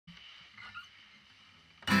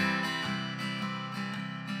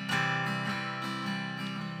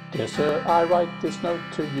Dear sir, I write this note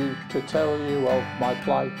to you to tell you of my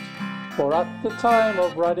plight, for at the time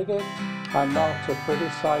of writing it, I'm not a pretty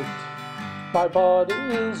sight. My body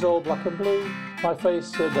is all black and blue, my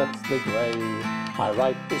face a deathly grey. I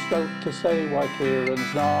write this note to say why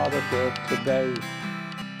Kieran's not at work today.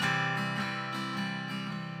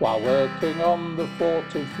 While working on the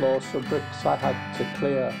 14th floor, some bricks I had to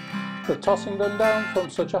clear. But tossing them down from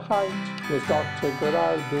such a height was not a good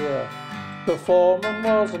idea. The foreman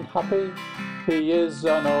wasn't happy, he is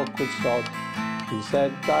an awkward sod. He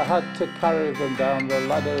said I had to carry them down the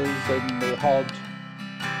ladders in me hod.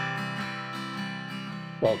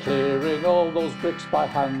 While clearing all those bricks by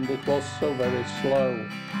hand, it was so very slow.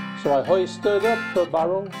 So I hoisted up a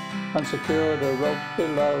barrel and secured a rope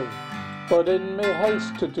below. But in me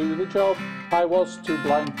haste to do the job, I was too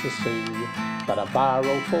blind to see that a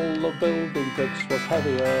barrel full of building bricks was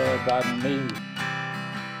heavier than me.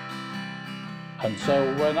 And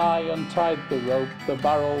so when I untied the rope, the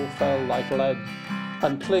barrel fell like lead,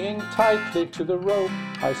 and clinging tightly to the rope,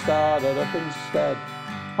 I started up instead.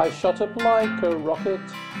 I shot up like a rocket,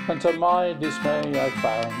 and to my dismay I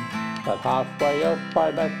found that halfway up I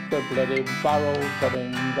met the bloody barrel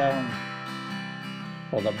coming down.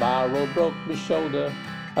 Well, the barrel broke my shoulder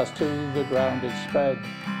as to the ground it sped,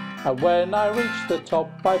 and when I reached the top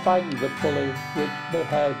I banged the pulley with my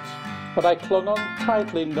head. But I clung on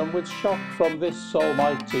tightly, numb with shock from this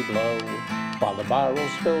almighty blow, while the barrel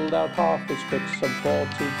spilled out half its bricks some 40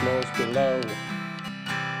 floors below.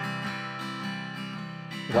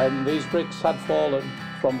 When these bricks had fallen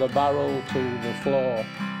from the barrel to the floor,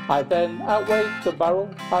 I then outweighed the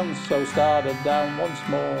barrel and so started down once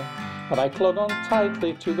more. But I clung on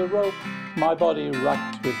tightly to the rope, my body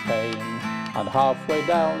racked with pain, and halfway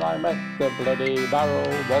down I met the bloody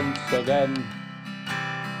barrel once again.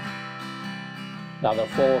 Now the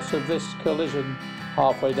force of this collision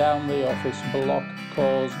halfway down the office block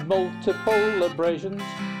caused multiple abrasions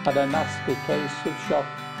and a nasty case of shock.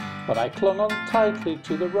 But I clung on tightly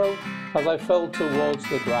to the rope as I fell towards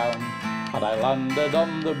the ground, and I landed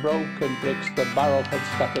on the broken bricks the barrel had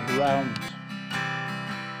scattered round.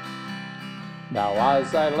 Now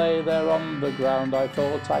as I lay there on the ground I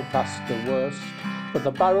thought I'd passed the worst, but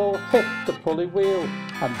the barrel hit the pulley wheel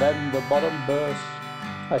and then the bottom burst.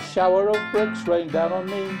 A shower of bricks rained down on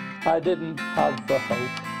me, I didn't have the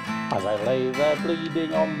hope. As I lay there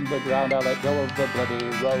bleeding on the ground I let go of the bloody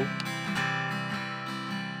rope.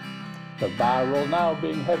 The barrel now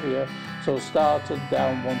being heavier, so started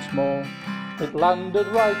down once more. It landed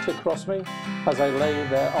right across me as I lay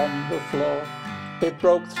there on the floor. It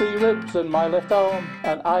broke 3 ribs in my left arm,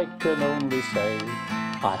 and I can only say,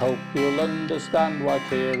 I hope you'll understand why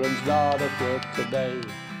Kieran's not at work today.